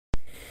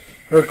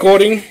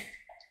Recording.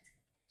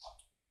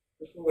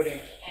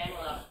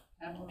 Pamela.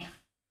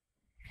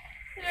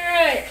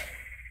 Alright.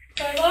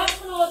 So last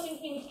time I was in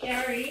here with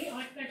Gary,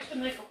 I could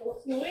actually make a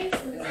horse noise,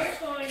 and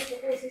sometimes the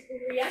horses will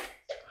react.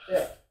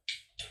 Yeah.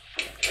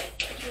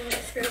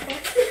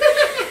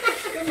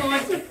 Good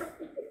morning.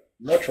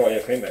 Not try your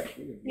feedback.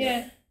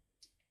 Yeah.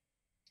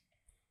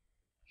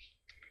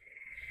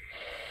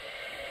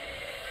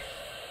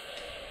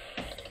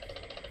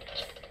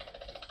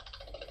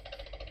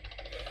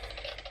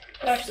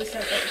 It actually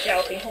sounds like a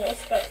galloping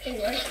horse, but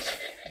anyway.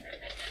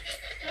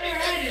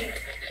 Alrighty.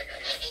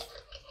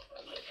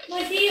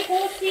 My dear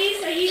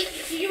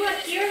horsies, you are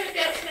here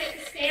about to make a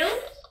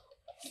sound.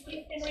 If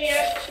you can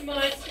react to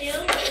my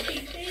sound, that would be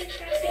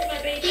fantastic,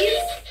 my babies.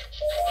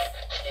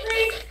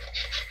 3,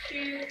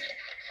 2,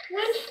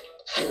 1.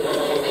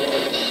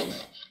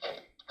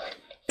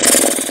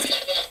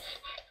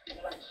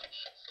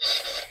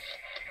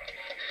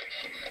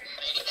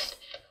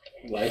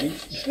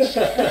 Ladies.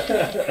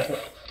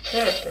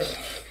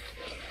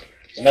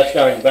 And that's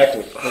going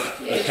backwards.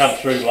 They come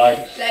through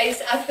ladies.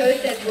 Ladies, I've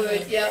heard that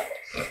word, yeah.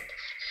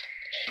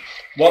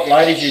 What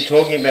ladies are you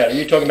talking about? Are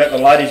you talking about the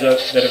ladies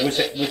that are with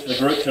the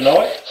group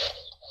tonight?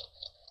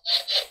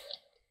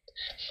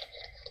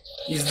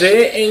 Is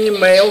there any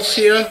males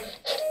here?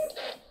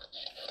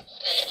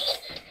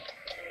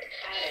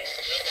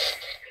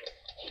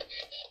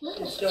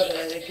 It's got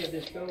an edge of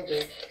this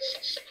building.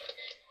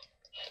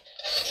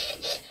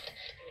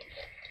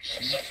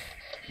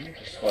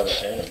 By the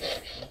sound.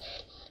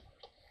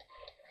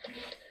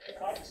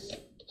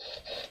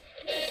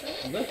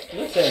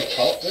 That sounds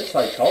cold. Let's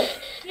say cold.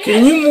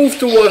 Can you move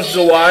towards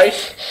the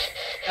light?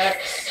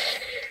 X.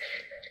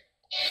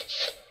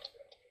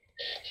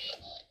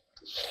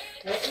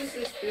 What is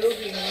this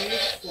building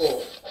used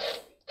for?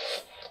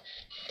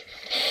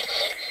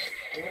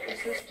 What is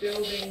this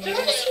building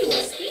used for?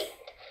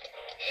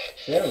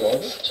 Sound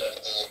like it.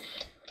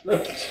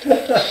 What's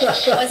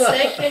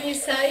that? Can you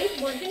say it?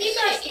 Can you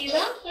guys hear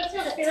that? That's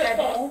not a spirit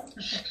box.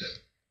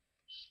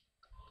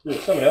 Yeah,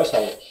 someone else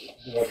will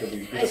like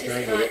be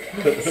interfering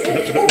with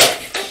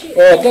it.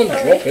 Oh, don't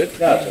drop it.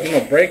 No, You're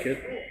gonna break it.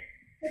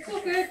 It's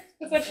all good.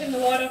 It's what's in the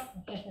water.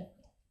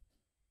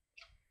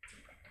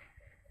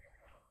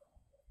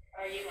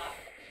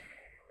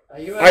 Are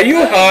you Are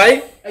you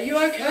high? Are you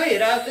okay?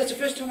 That's the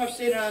first time I've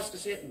seen it ask a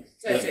sentence.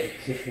 That's it.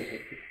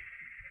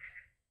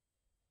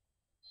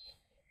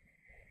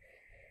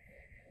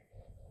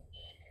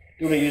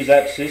 You want to use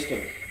that system.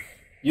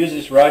 Use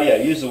this radio.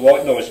 Use the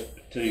white noise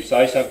to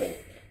say something.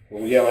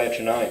 We'll yell out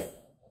your name.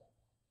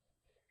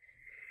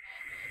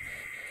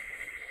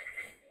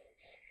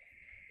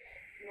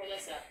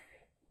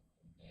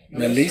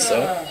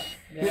 Melissa?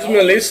 Who's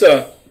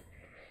Melissa?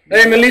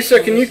 Hey Melissa,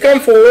 can you come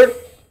forward?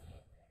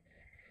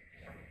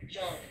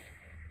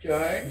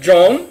 John.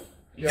 John?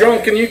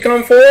 John, can you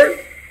come forward?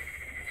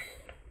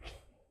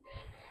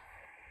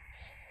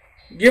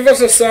 Give us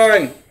a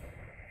sign.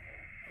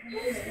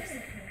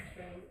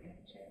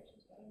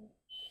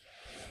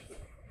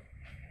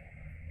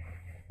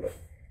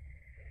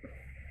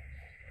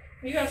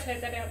 You guys heard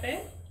that out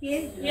there?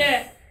 Yeah.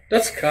 Yeah.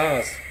 That's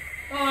cars.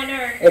 Oh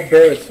no. Or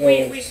birds.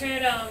 We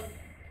heard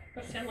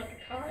what sounded like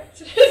a car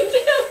accident.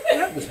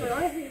 That's what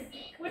I heard.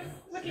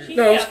 What did you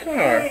No, hear? it's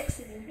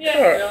car. Yeah.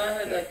 Car. No, I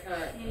heard that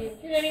car.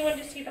 Did anyone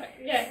just hear that?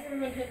 Yeah,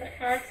 everyone heard that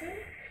car accident?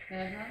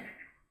 Uh-huh.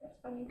 That's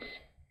funny.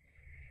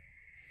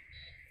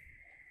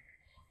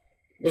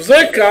 Was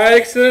that a car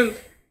accident?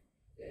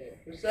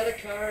 Was that a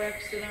car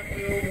accident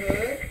we all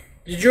heard?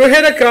 Did you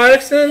hit a car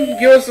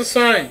accident? Give us a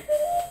sign.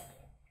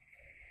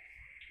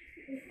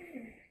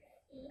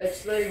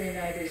 It's letting me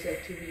know there's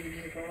activity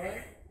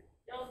nearby.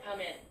 Don't come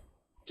in.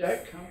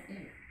 Don't come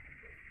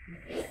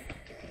in.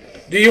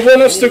 Do you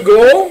want us to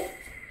go?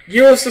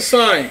 Give us a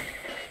sign.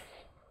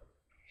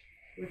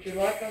 Would you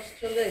like us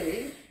to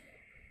leave?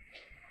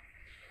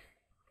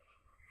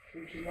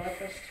 Would you like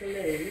us to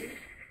leave?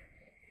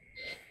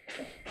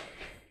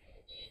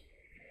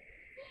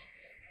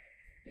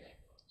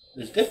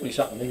 There's definitely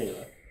something in here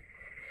though.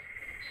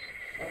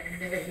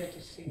 I've never heard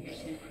a single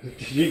thing.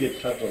 Did you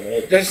get touched on the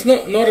head? There's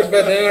not a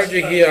bad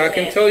energy here. I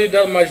can tell you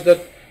that much, that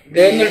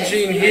the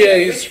energy in here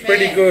is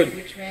pretty good.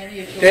 Which man are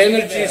you talking The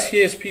energy about?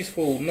 here is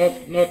peaceful,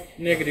 not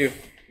negative,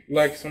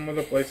 like some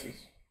other places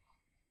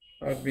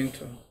I've been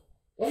to.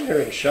 I'm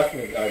hearing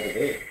shuffling over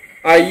there.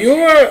 Are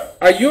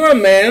you a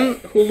man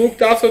who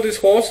looked after these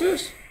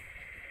horses?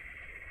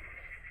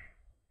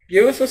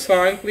 Give us a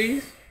sign,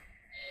 please.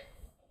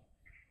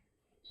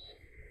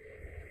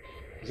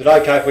 Is it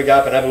okay if we go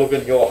up and have a look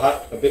in your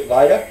hut a bit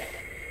later?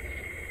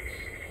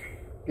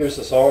 Give us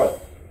a sign.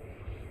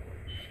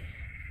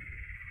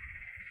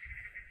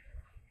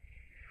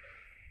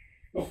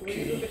 Will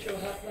you look at your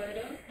hut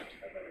later?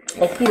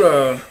 I'll put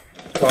a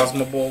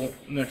plasma ball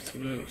next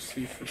to it,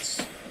 see if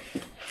it's...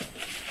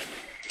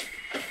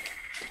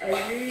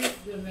 Are you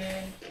the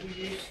man who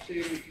used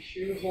to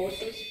shoe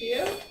horses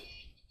here?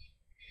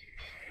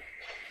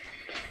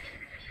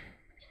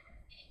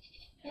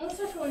 What's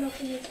that going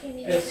off in your skin?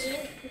 Yes.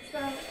 It's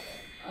that.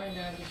 I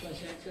know this one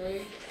sounds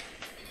silly.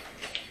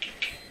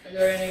 Are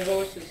there any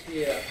horses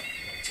here?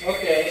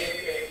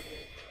 Okay.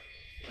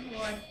 Come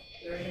on. Are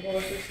there any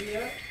horses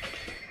here?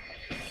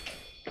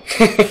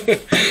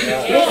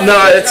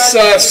 No,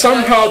 it's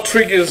somehow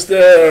triggers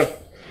the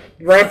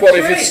rampart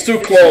if it's too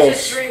There's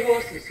close. 3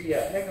 horses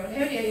here. Hang on.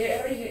 How do you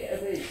hear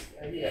these?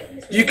 Here.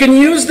 You can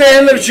use the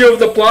energy of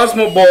the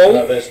plasma ball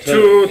No, there's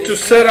 2. to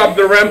set up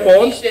the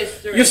rampart. There's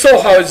 3. You saw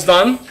how it's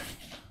done.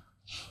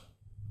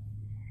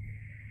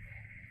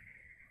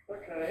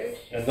 Okay.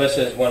 Unless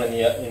there's one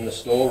in the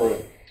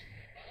storeroom.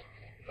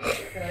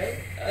 Okay.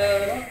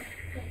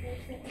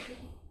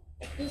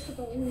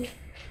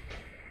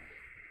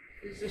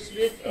 Is the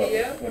smith Oh,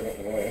 here? we're not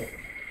the way.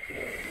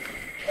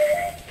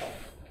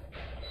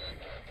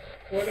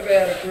 What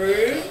about a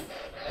groom?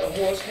 A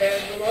horse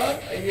handler?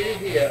 Are you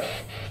here?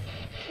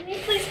 Can you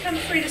please come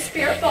through the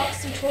spirit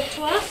box and talk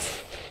to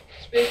us?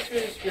 Speak through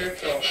the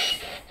spirit box.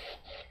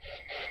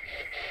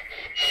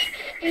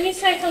 Can you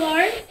say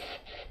hello?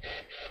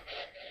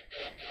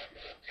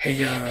 Hey,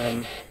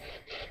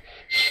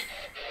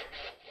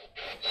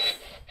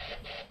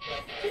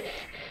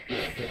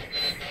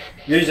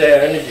 Use our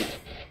energy.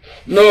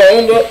 no,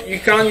 you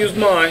can't use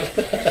mine.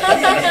 I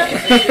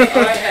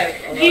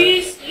have.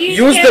 Use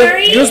Use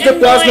the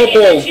plasma my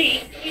ball.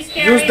 energy.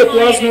 Use the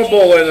plasma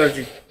ball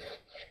energy.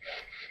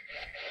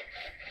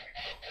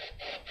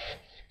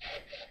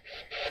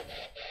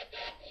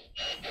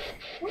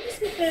 What is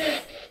with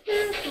the...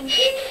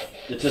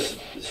 It's just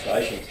the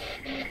stations.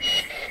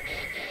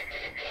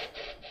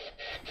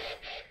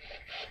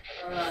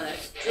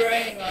 It's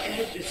draining my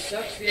energy. It just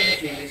sucks the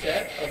energy, this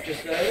app. I've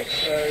just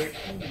noticed, so...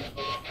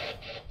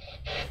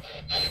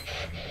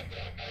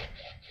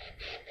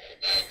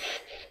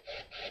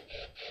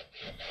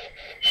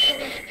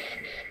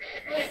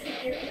 I keep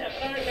hearing that,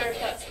 but I don't know if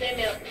that's them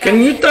out.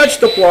 Can you touch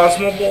the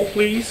plasma ball,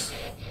 please?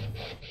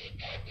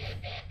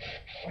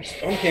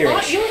 I'm hearing.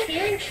 Oh, you're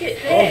hearing shit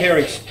I'm there.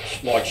 hearing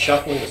like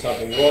shuffling or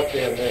something right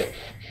down there.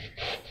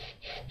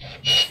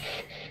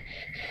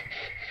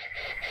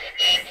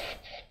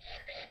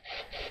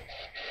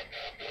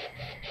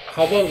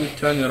 How about we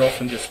turn it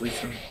off and just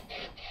listen?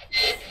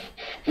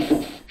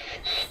 Oh,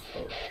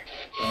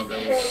 that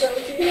was...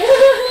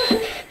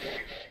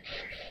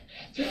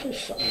 There's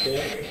something down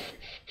there.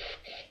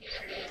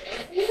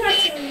 You heard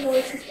some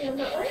noises down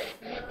that way?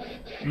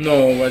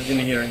 No, I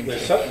didn't hear anything.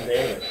 There's something down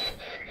there.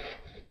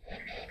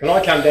 Can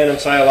I come down and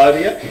say hello to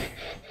you?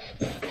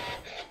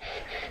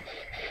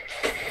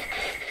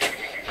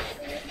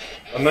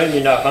 I mean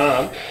you no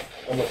harm.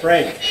 I'm a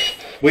friend.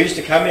 We used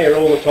to come here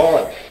all the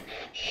time.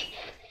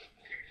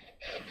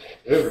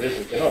 Whoever it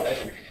is, they're not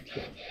happy.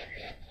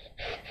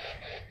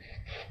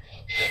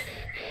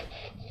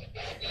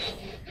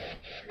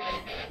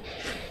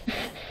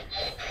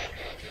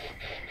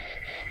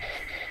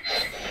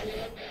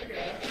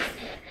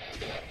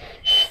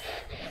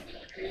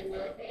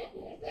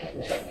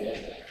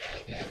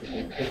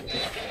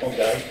 I'm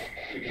going.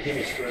 You can hear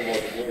me scream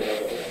like a woman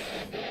over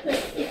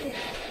there.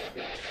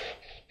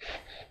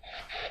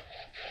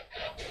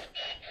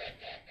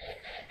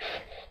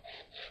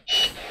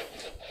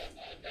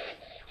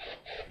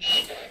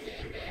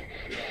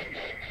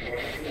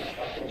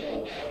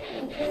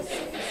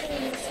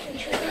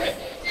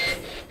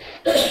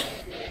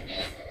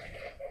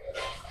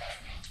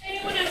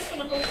 Anyone else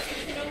want to hold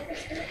something on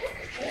this group?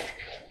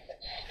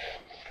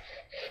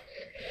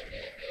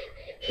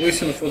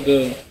 Listen for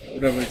the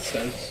whatever it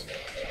says.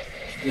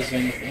 There's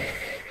anything. I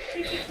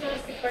think you can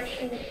ask the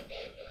question.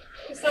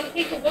 Because some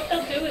people, what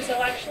they'll do is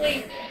they'll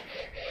actually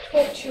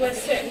talk to a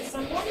certain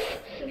someone,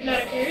 no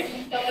matter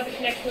who, they'll have a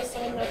connection with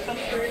someone, they'll come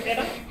through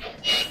better.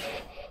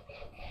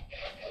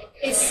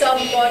 Is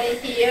somebody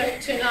here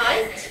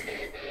tonight?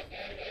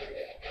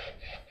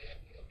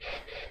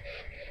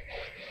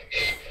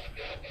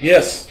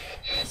 Yes.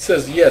 It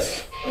says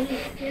yes.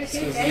 It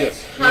says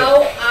yes.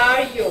 How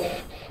are you?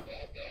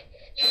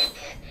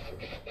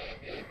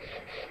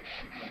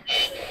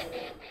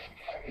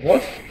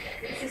 What?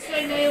 It's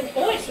a male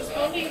voice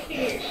responding to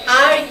you.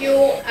 Are you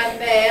a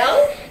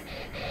male?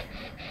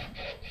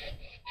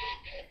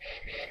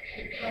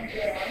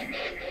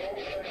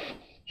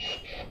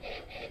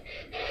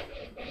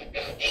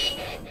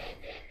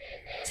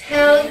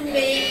 Tell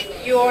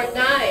me your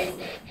name.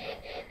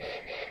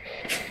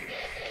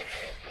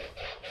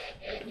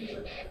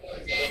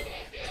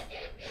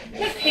 Is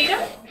that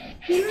Peter?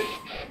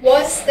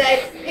 Was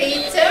that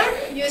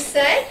Peter, you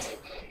said?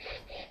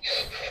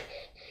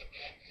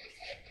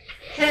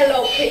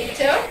 Hello,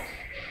 Peter.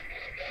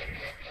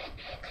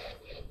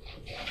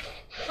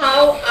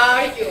 How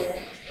are you?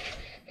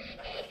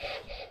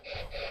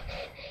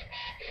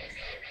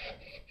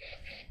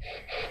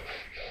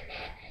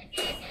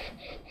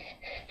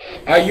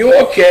 Are you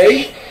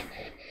okay?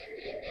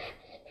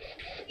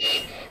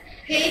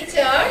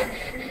 Peter,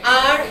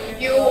 are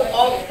you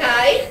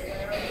okay?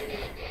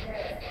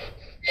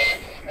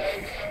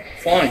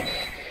 Fine.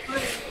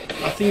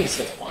 I think he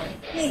said fine.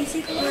 Yeah, you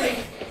see fine.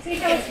 See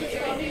how it's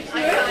responding to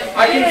you?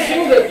 I can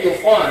feel that you're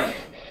fine.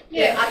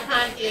 Yeah, I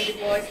can't hear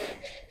your voice.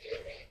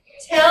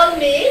 Tell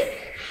me,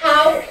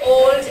 how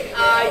old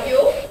are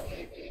you?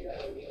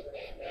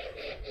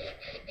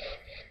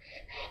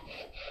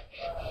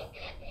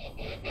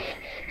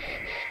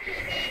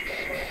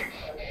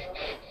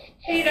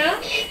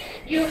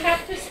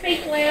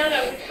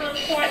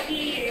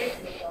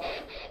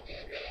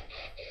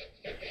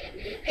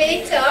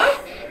 Peter,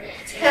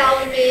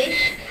 tell me,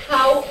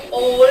 how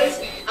old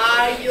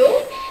are you?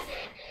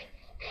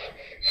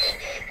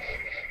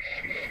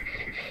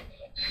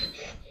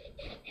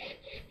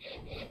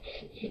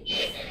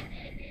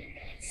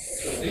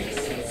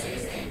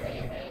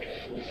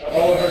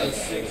 All I heard is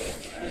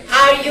 6.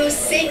 Are you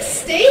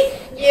 60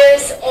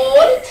 years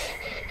old?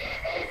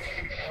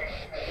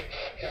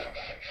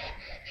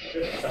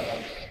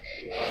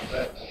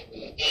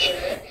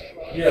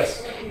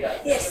 Yes.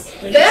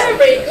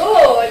 Very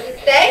good.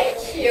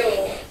 Thank you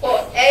for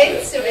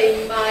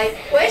answering my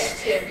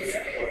questions.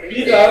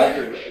 Peter,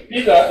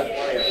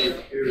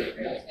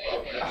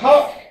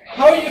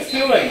 how are you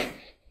feeling?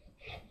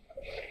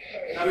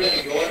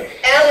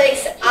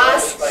 Alex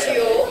asks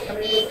you,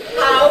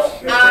 how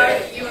are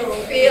you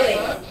feeling?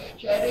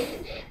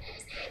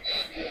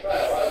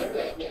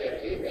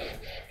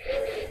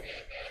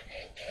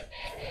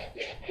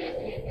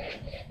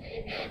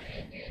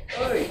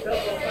 Oh,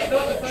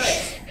 not the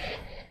face.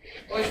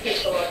 Always keep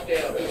the light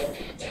down.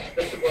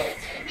 That's the one.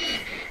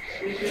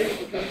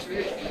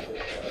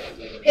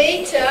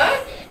 Peter,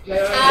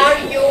 are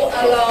you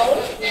alone?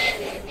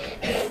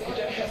 You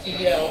don't have to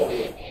yell.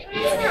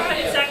 It's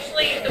alright, it's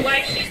actually, the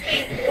way she's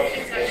being taught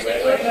is actually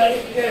working. Okay,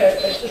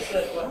 yeah, it's just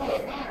that one.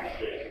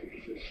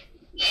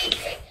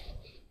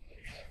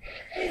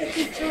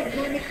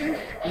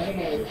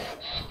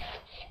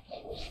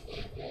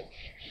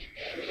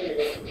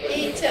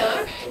 Peter,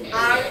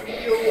 are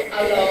you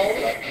alone?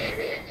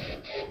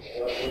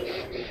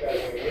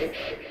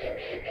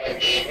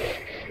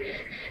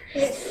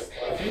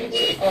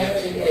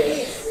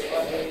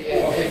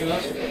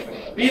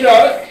 Peter,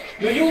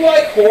 do you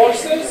like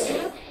horses?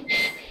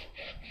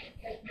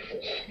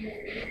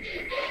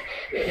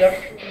 Yep.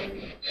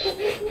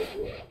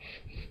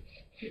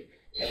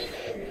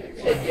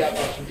 Said yep.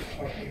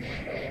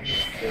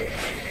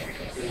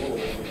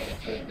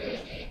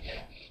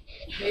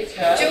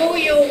 Peter. Do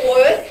you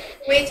work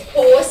with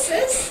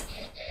horses?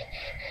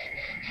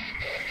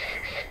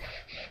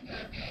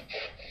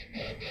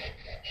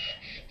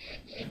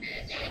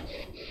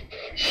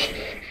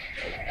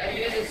 Are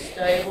you the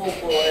stable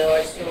boy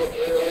I saw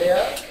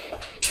earlier?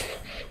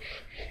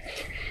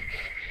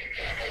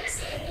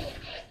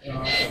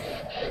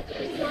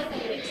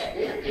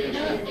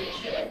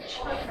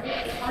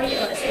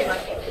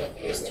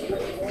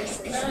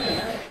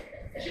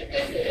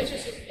 It's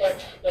just a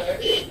bunch of those.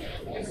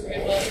 It's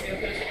reminds me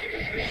of those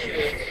different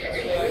shirts.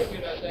 It's like, you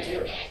know, they...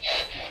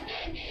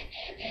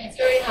 It's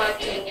very hard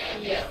to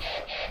hear.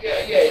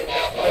 Yeah,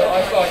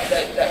 I find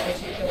that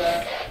particular...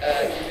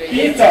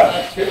 Peter,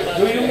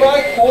 do you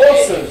like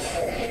horses?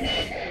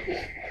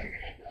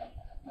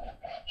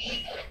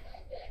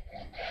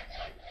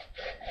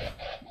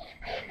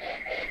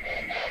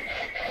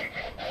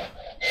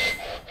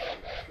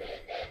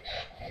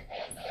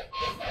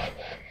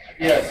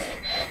 Yes.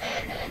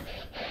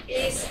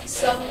 Is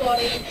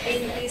somebody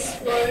in this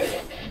room?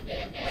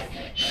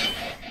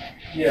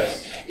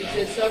 Yes. Is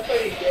there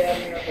somebody down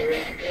the other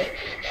end there?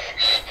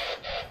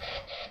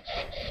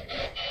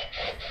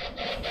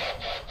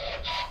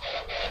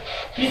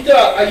 Peter,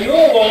 are you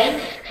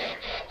alone?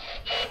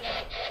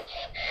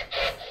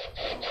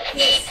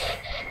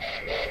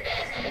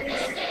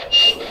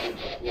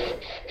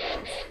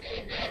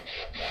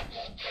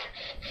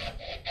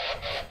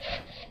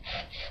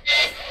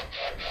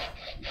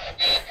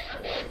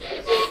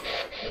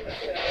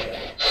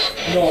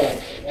 No.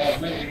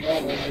 Maybe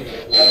no, maybe.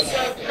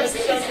 Has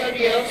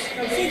somebody else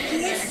come in?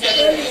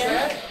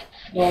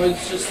 No,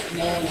 it's just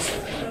no. It's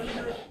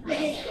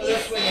Well,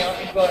 that's when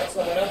you invite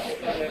someone else to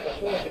come over and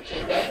talk. It's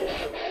okay.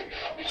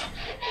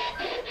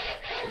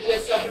 Is there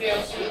somebody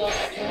else who'd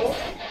like to talk?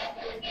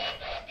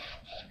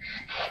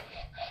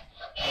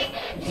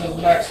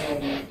 the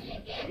maximum.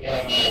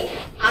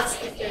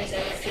 Ask if there is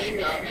any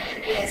female.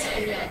 Yes,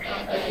 female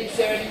company. Is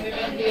there any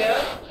women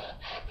here?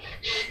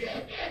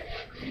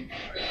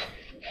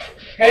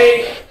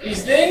 Hey,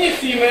 is there any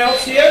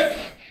females here?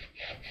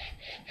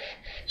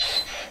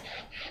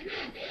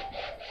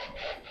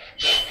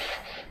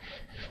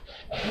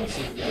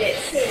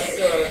 Yes.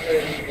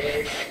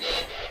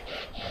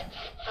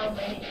 How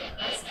many?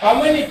 Ask.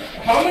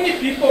 How many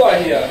people are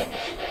here?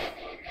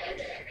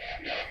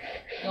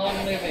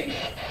 Non-living.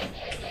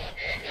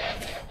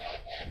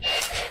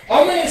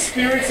 How many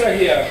spirits are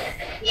here?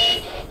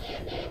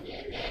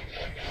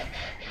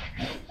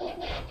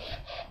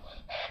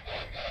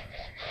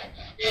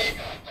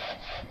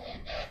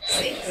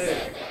 Six.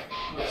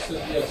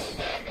 Yes.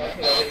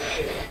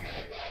 Okay.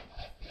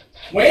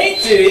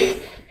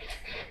 20?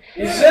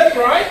 Is that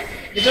right?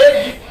 Is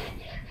that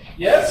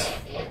yes?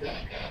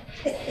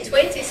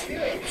 20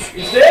 spirits.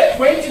 Is there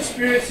 20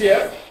 spirits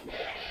here?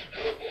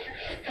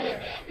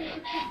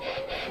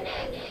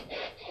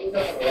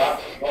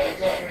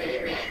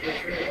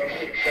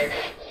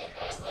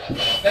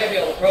 Maybe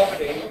on the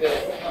property, but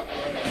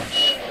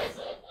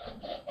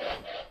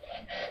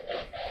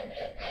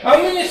How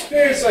many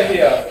spirits are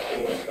here?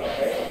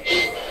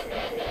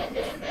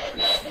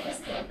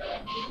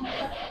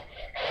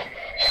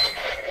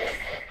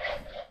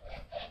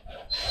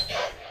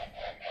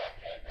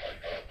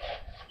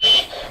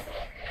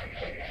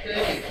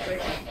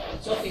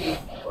 not the.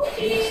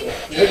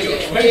 Yeah,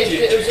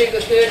 It was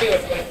either 30 or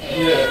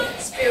 20. Yeah.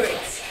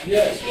 Spirits.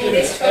 Yes. In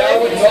this I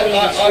would photo.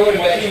 I would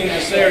I think in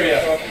this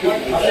area. I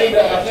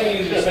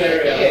think in this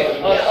area.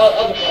 Yeah, on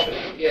other property.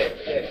 Yeah,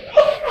 yeah.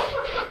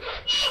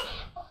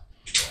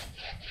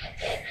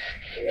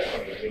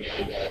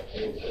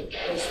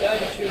 There's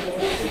 32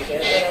 horses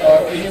there.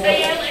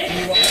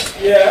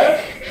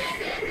 Yeah.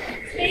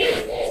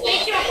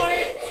 Speak your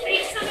heart.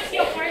 Speak some of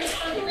your heart's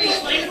hungry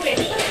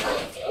language.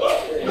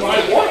 My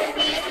what?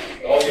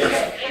 Oh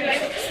yeah. You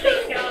guys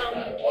speak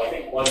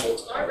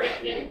I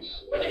reckon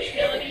British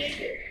melody.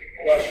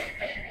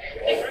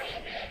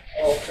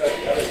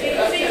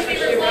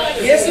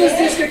 Есть ли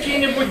здесь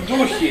какие-нибудь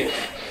духи?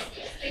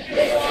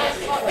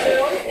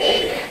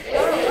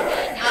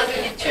 How do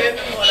you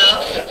determine what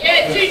after?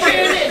 Yeah, two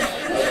German.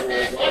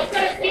 I've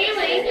got a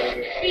feeling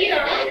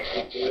Peter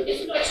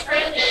is not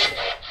Australian.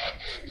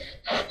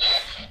 I've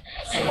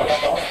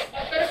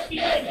got a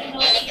feeling he's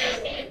not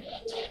European.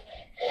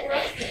 Or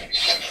Russian.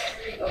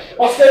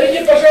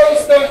 Повторите,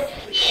 пожалуйста.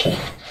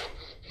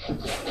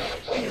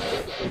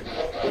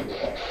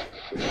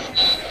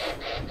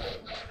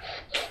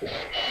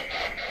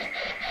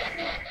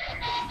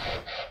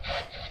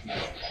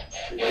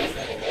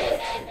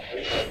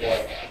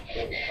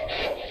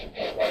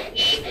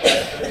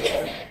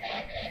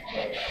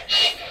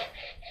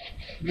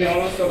 Be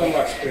honest, I don't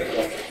like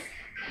spirit.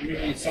 You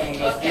need someone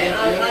else. Okay,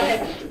 I'll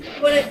have.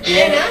 Want it?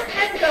 Anna,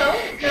 have a go.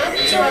 No,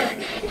 sorry.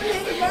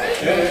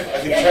 Yeah,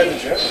 I can try the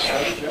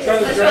German. Try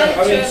the I German. I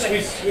tried mean, German.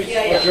 Swiss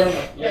Yeah, or yeah.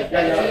 German.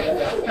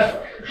 Yeah.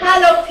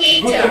 Hallo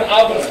Guten Peter,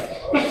 Abend.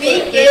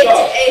 wie geht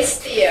es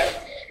dir?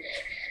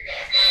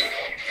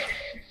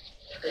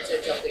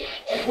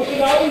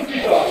 Guten Abend,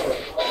 Peter.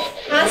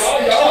 Hast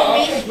du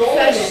mich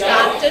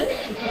verstanden?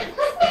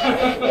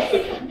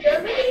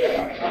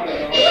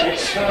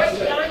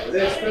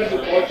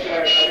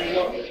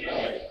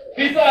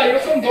 Peter, you're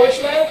from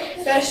Deutschland?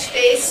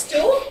 Verstehst du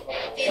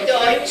die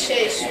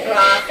deutsche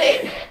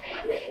Sprache?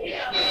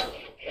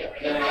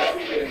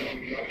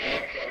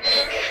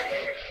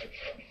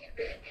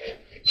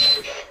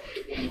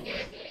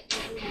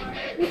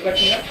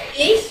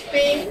 Ich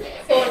bin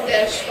von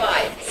der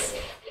Schweiz.